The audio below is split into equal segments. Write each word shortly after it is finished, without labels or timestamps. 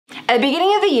At the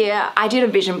beginning of the year, I did a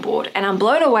vision board and I'm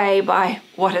blown away by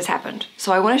what has happened.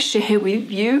 So I want to share with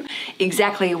you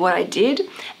exactly what I did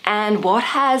and what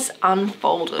has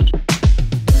unfolded.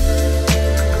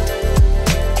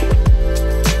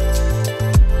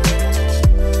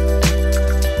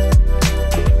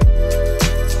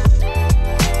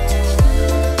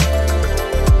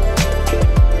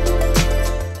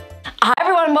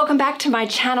 Welcome back to my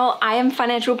channel. I am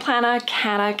financial planner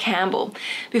Canna Campbell.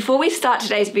 Before we start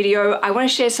today's video, I want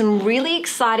to share some really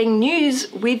exciting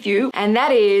news with you, and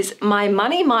that is my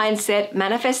money mindset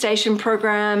manifestation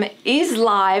program is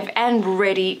live and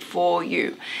ready for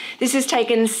you. This has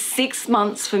taken 6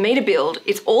 months for me to build.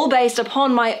 It's all based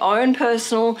upon my own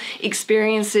personal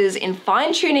experiences in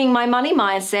fine-tuning my money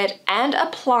mindset and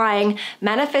applying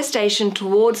manifestation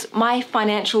towards my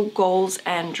financial goals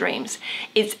and dreams.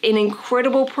 It's an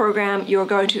incredible program. You're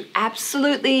going to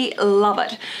absolutely love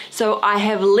it. So I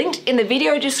have linked in the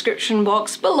video description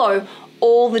box below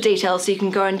all the details so you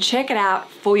can go and check it out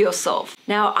for yourself.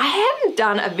 Now, I hadn't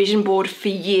done a vision board for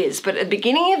years, but at the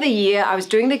beginning of the year, I was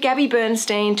doing the Gabby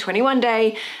Bernstein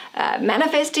 21-day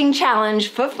manifesting challenge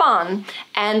for fun,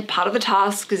 and part of the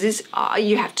task is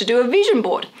you have to do a vision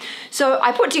board. So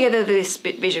I put together this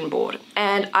vision board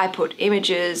and I put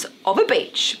images of a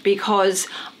beach because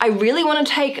I really want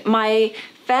to take my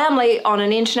family on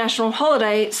an international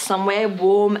holiday somewhere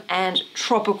warm and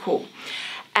tropical.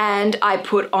 And I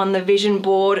put on the vision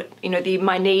board,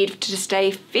 my need to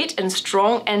stay fit and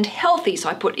strong and healthy. So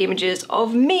I put images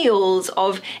of meals,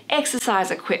 of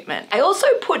exercise equipment. I also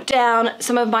put down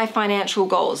some of my financial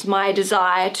goals, my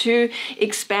desire to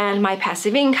expand my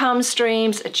passive income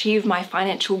streams, achieve my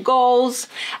financial goals,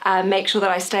 make sure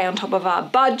that I stay on top of our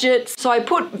budgets. So I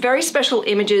put very special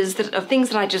images of things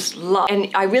that I just love. And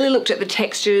I really looked at the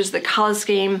textures, the color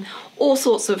scheme, all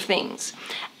sorts of things.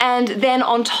 And then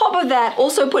on top of that,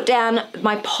 also put down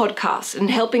my podcast and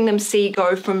helping them see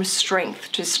go from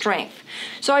strength to strength.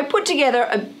 So I put together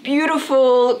a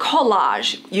beautiful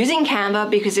collage using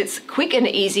Canva because it's quick and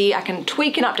easy. I can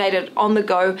tweak and update it on the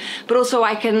go, but also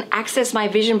I can access my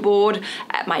vision board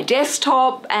at my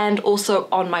desktop and also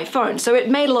on my phone. So it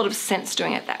made a lot of sense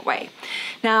doing it that way.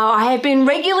 Now, I have been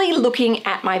regularly looking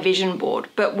at my vision board,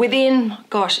 but within,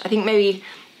 I think maybe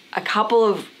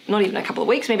not even a couple of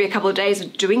weeks, maybe a couple of days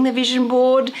of doing the vision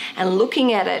board and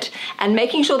looking at it and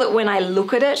making sure that when I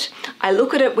look at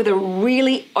it with a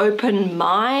really open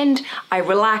mind. I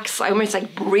relax, I almost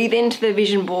like breathe into the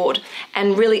vision board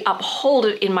and really uphold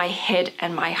it in my head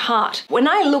and my heart. When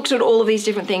I looked at all of these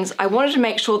different things, I wanted to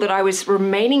make sure that I was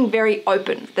remaining very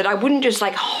open, that I wouldn't just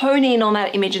like hone in on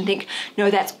that image and think, no,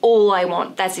 that's all I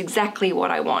want. That's exactly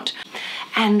what I want.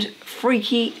 And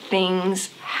freaky things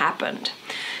happened.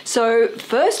 So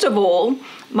first of all,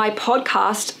 my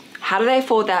podcast, How Do They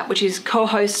Afford That, which is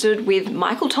co-hosted with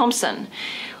Michael Thompson,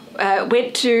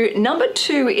 went to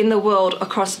 #2 in the world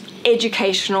across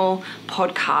educational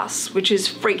podcasts, which is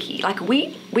freaky. Like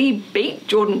we beat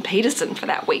Jordan Peterson for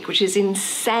that week, which is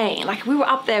insane. Like we were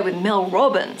up there with Mel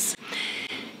Robbins.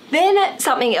 Then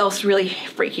something else really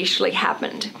freakishly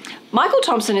happened. Michael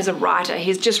Thompson is a writer.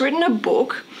 He's just written a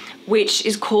book which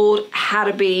is called How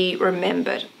to Be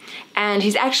Remembered. And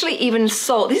he's actually even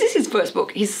sold, this is his first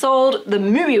book, he's sold the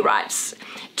movie rights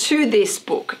to this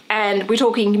book. And we're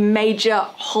talking major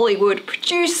Hollywood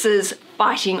producers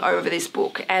fighting over this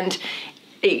book and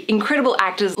incredible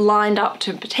actors lined up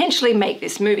to potentially make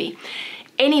this movie.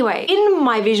 Anyway, in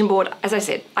my vision board, as I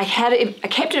said, I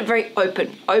kept it very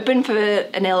open for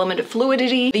an element of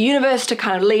fluidity, the universe to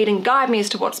kind of lead and guide me as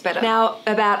to what's better. Now,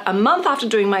 about a month after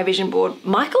doing my vision board,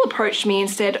 Michael approached me and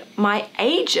said, my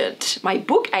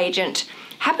book agent,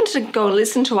 happened to go and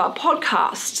listen to our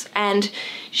podcasts, and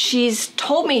she's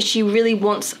told me she really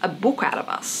wants a book out of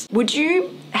us. Would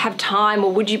you have time,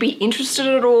 or would you be interested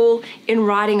at all in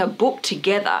writing a book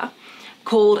together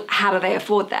called How Do They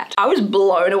Afford That? I was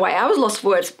blown away. I was lost for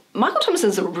words. Michael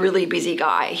Thompson's a really busy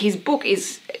guy. His book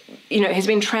is, has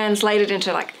been translated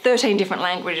into like 13 different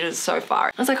languages so far.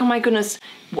 I was like, oh my goodness,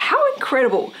 how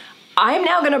incredible. I am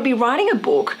now going to be writing a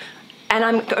book, and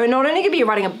I'm not only going to be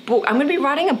writing a book, I'm going to be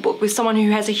writing a book with someone who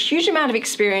has a huge amount of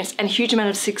experience and a huge amount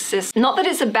of success. Not that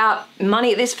it's about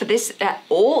money for this at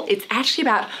all. It's actually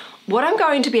about what I'm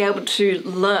going to be able to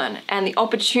learn and the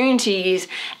opportunities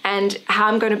and how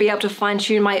I'm going to be able to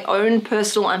fine-tune my own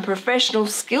personal and professional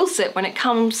skill set when it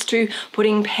comes to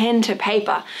putting pen to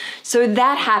paper. So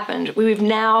that happened. We've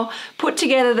now put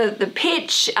together the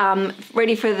pitch,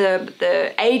 ready for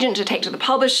the agent to take to the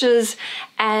publishers,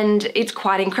 and it's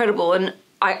quite incredible. And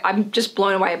I'm just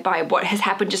blown away by what has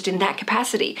happened just in that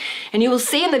capacity. And you will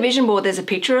see in the vision board, there's a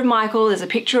picture of Michael, there's a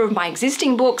picture of my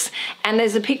existing books, and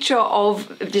there's a picture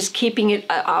of just keeping it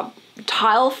a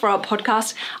tile for our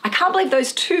podcast. I can't believe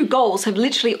those two goals have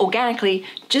literally organically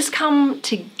just come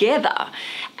together,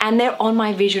 and they're on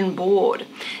my vision board.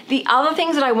 The other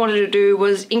things that I wanted to do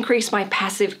was increase my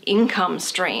passive income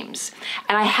streams,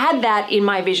 and I had that in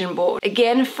my vision board.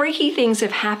 Again, freaky things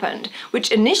have happened,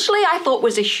 which initially I thought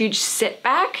was a huge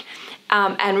setback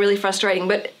and really frustrating.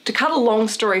 But to cut a long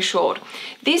story short,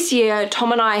 this year,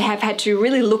 Tom and I have had to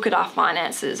really look at our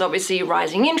finances. Obviously,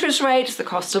 rising interest rates, the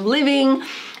cost of living.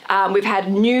 We've had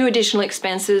new additional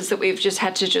expenses that we've just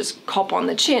had to just cop on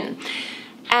the chin.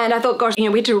 And I thought, gosh, we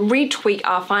had to retweak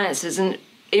our finances, and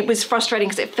it was frustrating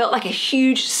because it felt like a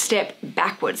huge step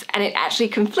backwards, and it actually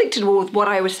conflicted with what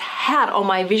I had on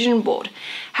my vision board.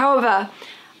 However,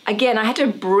 again, I had to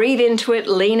breathe into it,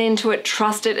 lean into it,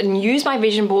 trust it, and use my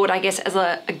vision board, I guess, as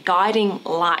a guiding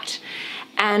light.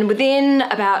 And within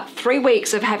about 3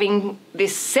 weeks of having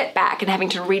this setback and having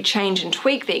to rechange and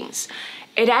tweak things,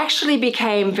 it actually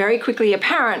became very quickly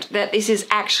apparent that this is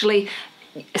actually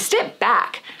a step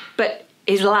back, but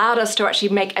it allowed us to actually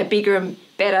make a bigger and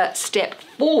better step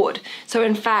forward. So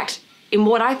in fact, in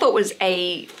what I thought was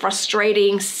a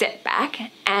frustrating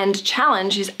setback and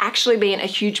challenge has actually been a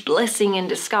huge blessing in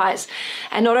disguise.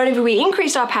 And not only have we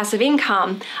increased our passive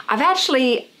income, I've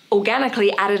actually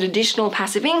organically added additional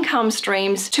passive income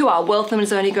streams to our wealth, and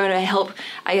is only going to help,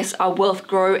 I guess, our wealth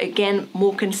grow again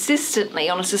more consistently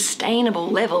on a sustainable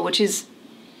level, which is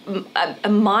a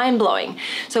mind-blowing.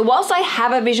 So whilst I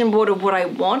have a vision board of what I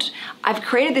want, I've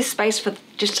created this space for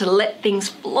just to let things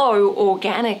flow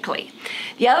organically.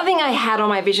 The other thing I had on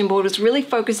my vision board was really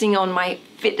focusing on my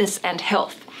fitness and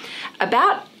health.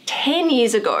 About 10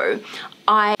 years ago,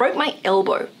 I broke my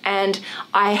elbow, and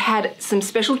I had some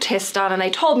special tests done, and they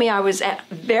told me I was at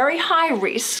very high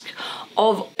risk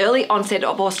of early onset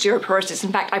of osteoporosis.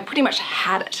 In fact, I pretty much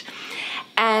had it.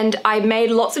 And I made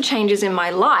lots of changes in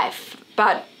my life,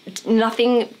 but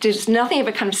nothing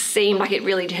ever kind of seemed like it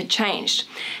really had changed.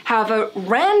 However,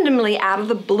 randomly out of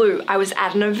the blue, I was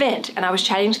at an event and I was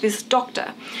chatting to this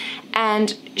doctor,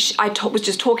 and I was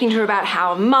just talking to her about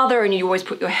how I'm a mother, and you always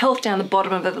put your health down the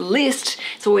bottom of the list.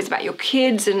 It's always about your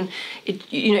kids, and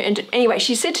and anyway,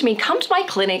 she said to me, come to my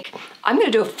clinic, I'm going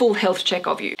to do a full health check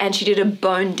of you. And she did a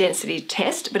bone density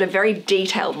test, but a very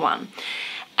detailed one.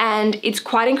 And it's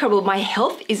quite incredible. My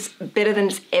health is better than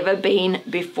it's ever been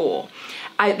before.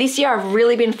 This year, I've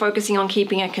really been focusing on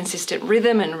keeping a consistent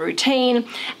rhythm and routine,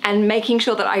 and making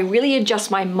sure that I really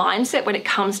adjust my mindset when it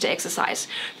comes to exercise,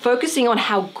 focusing on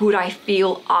how good I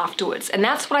feel afterwards. And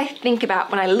that's what I think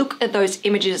about when I look at those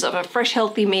images of a fresh,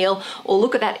 healthy meal, or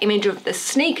look at that image of the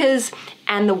sneakers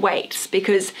and the weights.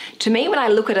 Because to me, when I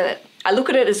look at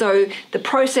it as though the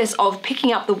process of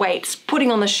picking up the weights,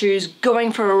 putting on the shoes,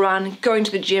 going for a run, going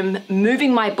to the gym,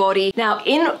 moving my body. Now,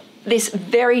 in this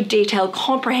very detailed,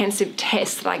 comprehensive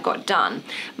test that I got done,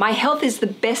 my health is the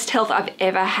best health I've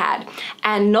ever had.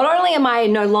 And not only am I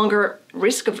no longer at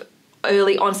risk of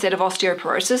early onset of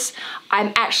osteoporosis,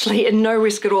 I'm actually at no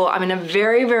risk at all. I'm in a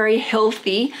very, very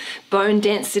healthy bone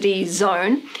density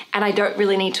zone, and I don't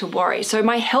really need to worry. So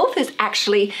my health is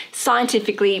actually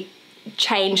scientifically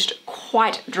changed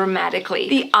quite dramatically.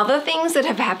 The other things that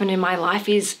have happened in my life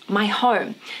is my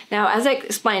home. Now, as I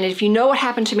explained, if you know what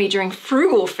happened to me during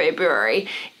frugal February,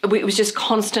 it was just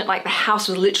constant, like the house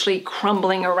was literally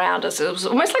crumbling around us. It was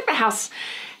almost like the house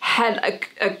had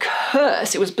a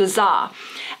curse. It was bizarre.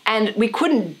 And we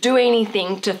couldn't do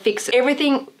anything to fix it.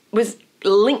 Everything was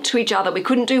linked to each other. We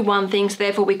couldn't do one thing, so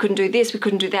therefore we couldn't do this, we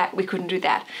couldn't do that, we couldn't do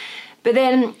that. But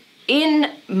then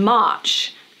in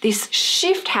March, this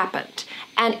shift happened,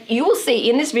 and you will see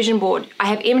in this vision board, I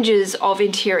have images of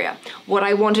interior, what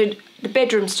I wanted the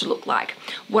bedrooms to look like,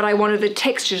 what I wanted the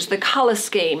textures, the color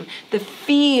scheme, the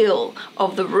feel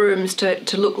of the rooms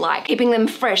to look like, keeping them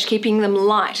fresh, keeping them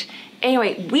light.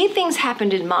 Anyway, weird things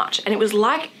happened in March, and it was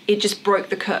like it just broke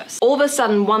the curse. All of a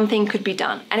sudden, one thing could be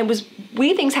done, and it was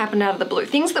weird things happened out of the blue.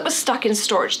 Things that were stuck in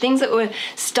storage, things that were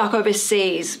stuck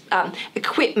overseas,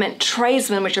 equipment,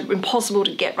 tradesmen, which are impossible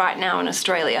to get right now in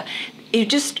Australia. It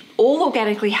just all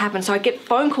organically happened. So I get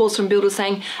phone calls from builders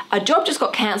saying, a job just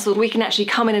got cancelled, we can actually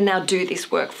come in and now do this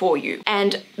work for you.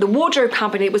 And the wardrobe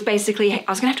company, it was basically,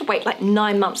 I was gonna have to wait like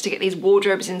 9 months to get these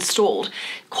wardrobes installed,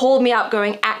 called me up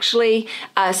going, actually,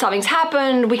 something's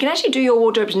happened, we can actually do your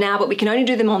wardrobes now, but we can only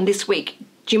do them on this week.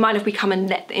 Do you mind if we come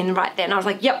in right then? I was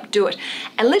like, yep, do it.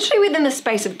 And literally within the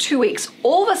space of 2 weeks,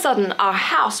 all of a sudden our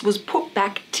house was put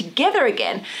back together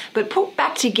again, but put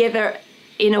back together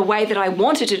in a way that I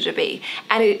wanted it to be.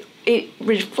 And it it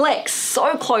reflects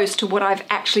so close to what I've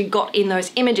actually got in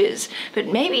those images, but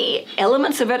maybe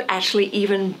elements of it actually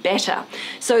even better.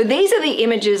 So these are the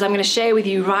images I'm going to share with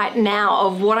you right now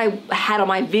of what I had on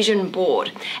my vision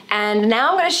board. And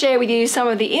now I'm going to share with you some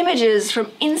of the images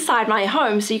from inside my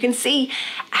home so you can see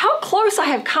how close I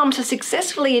have come to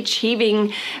successfully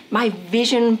achieving my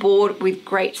vision board with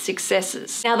great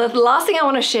successes. Now, the last thing I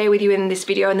want to share with you in this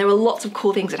video, and there were lots of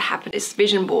cool things that happened to this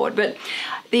vision board, but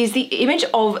there's the image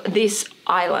of this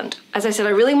island. As I said, I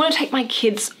really want to take my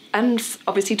kids and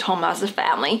obviously Tom as a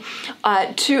family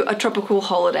to a tropical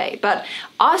holiday, but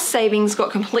our savings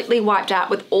got completely wiped out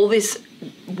with all this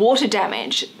water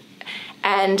damage,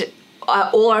 and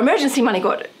all our emergency money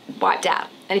got wiped out.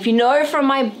 And if you know from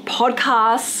my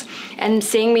podcasts and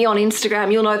seeing me on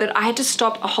Instagram, you'll know that I had to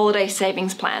stop a holiday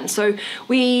savings plan. So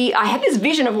I had this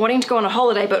vision of wanting to go on a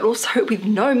holiday, but also with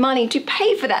no money to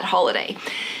pay for that holiday.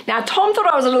 Now, Tom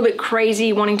thought I was a little bit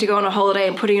crazy wanting to go on a holiday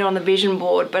and putting it on the vision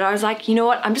board, but I was like, you know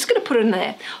what? I'm just gonna put it in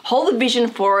there, hold the vision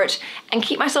for it, and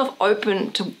keep myself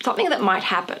open to something that might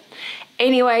happen.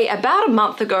 Anyway, about a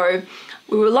month ago,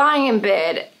 we were lying in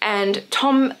bed and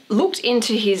Tom looked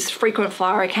into his frequent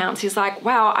flyer accounts. He's like,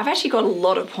 wow, I've actually got a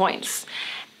lot of points.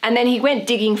 And then he went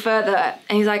digging further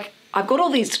and he's like, I've got all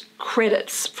these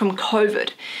credits from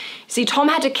COVID. See, Tom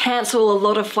had to cancel a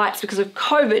lot of flights because of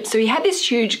COVID, so he had this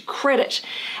huge credit.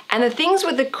 And the things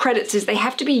with the credits is they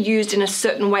have to be used in a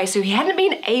certain way, so he hadn't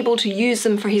been able to use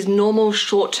them for his normal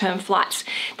short-term flights.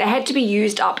 They had to be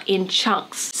used up in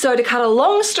chunks. So to cut a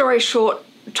long story short,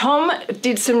 Tom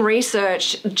did some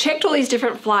research, checked all these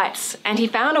different flights, and he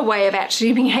found a way of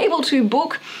actually being able to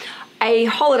book a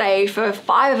holiday for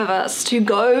 5 of us to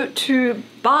go to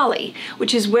Bali,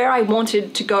 which is where I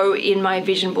wanted to go in my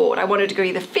vision board. I wanted to go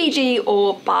either Fiji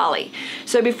or Bali.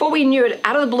 So before we knew it,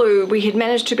 out of the blue, we had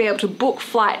managed to be able to book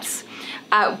flights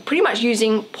pretty much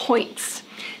using points.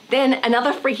 Then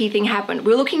another freaky thing happened.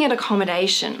 We were looking at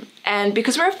accommodation, and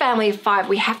because we're a family of 5,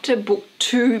 we have to book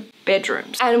 2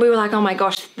 bedrooms. And we were like, oh my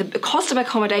gosh, the cost of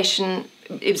accommodation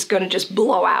is going to just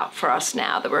blow out for us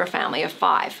now that we're a family of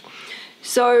 5.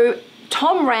 So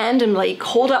Tom randomly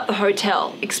called up the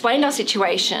hotel, explained our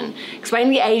situation, explained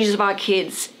the ages of our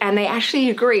kids, and they actually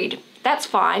agreed. That's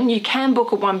fine, you can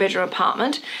book a 1-bedroom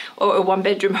apartment or a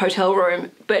 1-bedroom hotel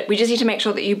room, but we just need to make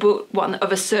sure that you book one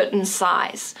of a certain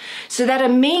size. So that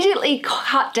immediately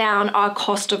cut down our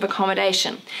cost of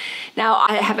accommodation. Now,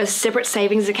 I have a separate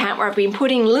savings account where I've been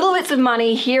putting little bits of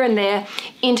money here and there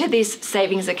into this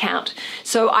savings account.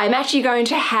 So I'm actually going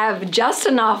to have just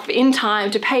enough in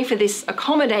time to pay for this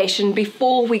accommodation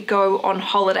before we go on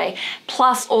holiday,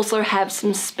 plus also have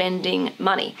some spending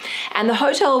money. And the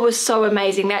hotel was so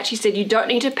amazing. They actually said you don't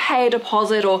need to pay a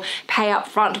deposit or pay up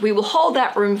front. We will hold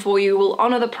that room for you, we'll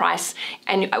honor the price,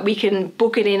 and we can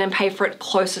book it in and pay for it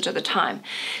closer to the time.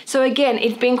 So again,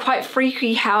 it's been quite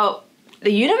freaky how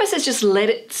the universe has just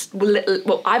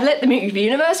I've let the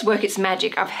universe work its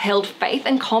magic. I've held faith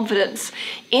and confidence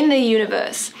in the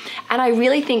universe. And I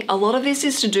really think a lot of this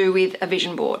is to do with a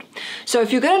vision board. So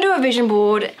if you're going to do a vision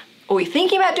board, or you're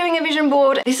thinking about doing a vision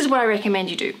board, this is what I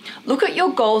recommend you do. Look at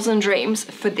your goals and dreams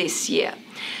for this year.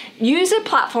 Use a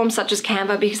platform such as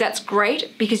Canva, because that's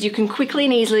great, because you can quickly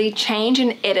and easily change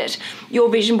and edit your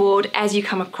vision board as you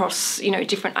come across,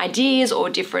 different ideas or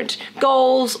different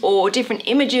goals or different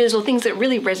images or things that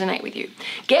really resonate with you.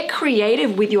 Get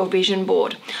creative with your vision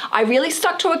board. I really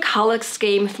stuck to a color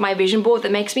scheme for my vision board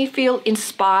that makes me feel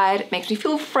inspired, makes me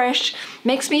feel fresh,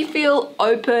 makes me feel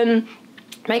open,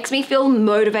 makes me feel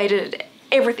motivated.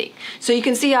 Everything. So you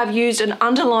can see I've used an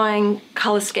underlying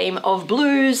color scheme of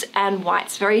blues and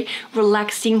whites, very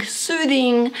relaxing,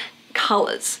 soothing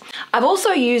colors. I've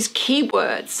also used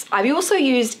keywords. I've also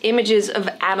used images of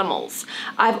animals.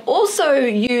 I've also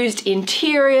used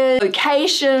interior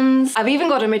locations. I've even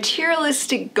got a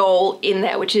materialistic goal in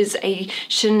there, which is a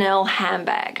Chanel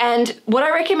handbag. And what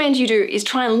I recommend you do is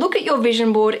try and look at your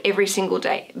vision board every single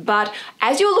day. But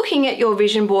as you're looking at your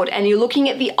vision board and you're looking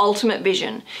at the ultimate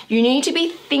vision, you need to be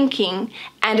thinking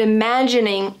and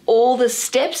imagining all the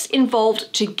steps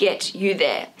involved to get you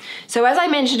there. So as I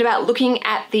mentioned about looking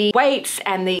at the weights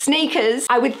and the sneakers,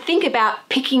 I would think about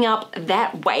picking up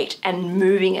that weight and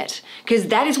moving it, because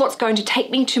that is what's going to take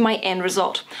me to my end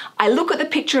result. I look at the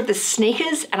picture of the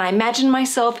sneakers and I imagine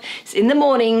myself in the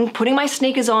morning putting my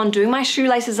sneakers on, doing my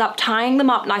shoelaces up, tying them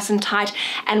up nice and tight,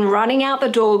 and running out the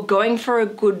door, going for a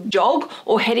good jog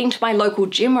or heading to my local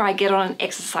gym where I get on an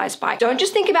exercise bike. Don't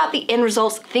just think about the end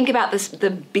results, think about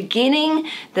the beginning,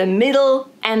 the middle,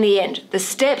 and the end, the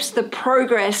steps, the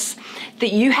progress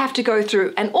that you have to go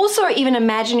through. And also even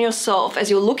imagine yourself as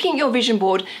you're looking at your vision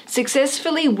board,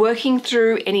 successfully working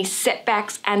through any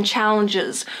setbacks and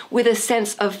challenges with a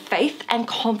sense of faith and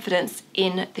confidence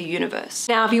in the universe.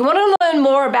 Now, if you want to learn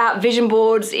more about vision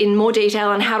boards in more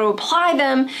detail and how to apply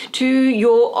them to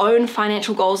your own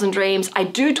financial goals and dreams, I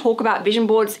do talk about vision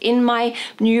boards in my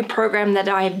new program that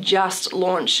I have just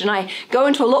launched. And I go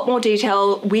into a lot more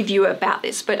detail with you about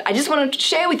this, but I just wanted to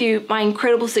share with you my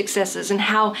incredible successes and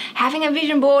how having a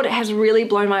vision board has really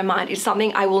blown my mind. It's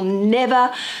something I will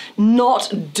never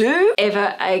not do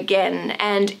ever again.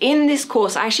 And in this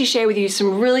course, I actually share with you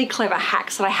some really clever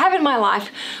hacks that I have in my life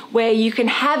where you can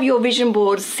have your vision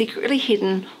board secretly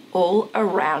hidden all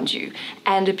around you,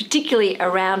 and particularly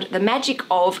around the magic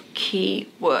of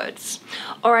keywords.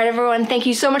 All right, everyone, thank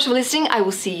you so much for listening. I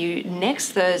will see you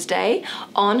next Thursday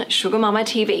on Sugar Mama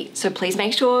TV. So please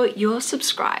make sure you're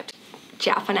subscribed.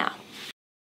 Ciao for now.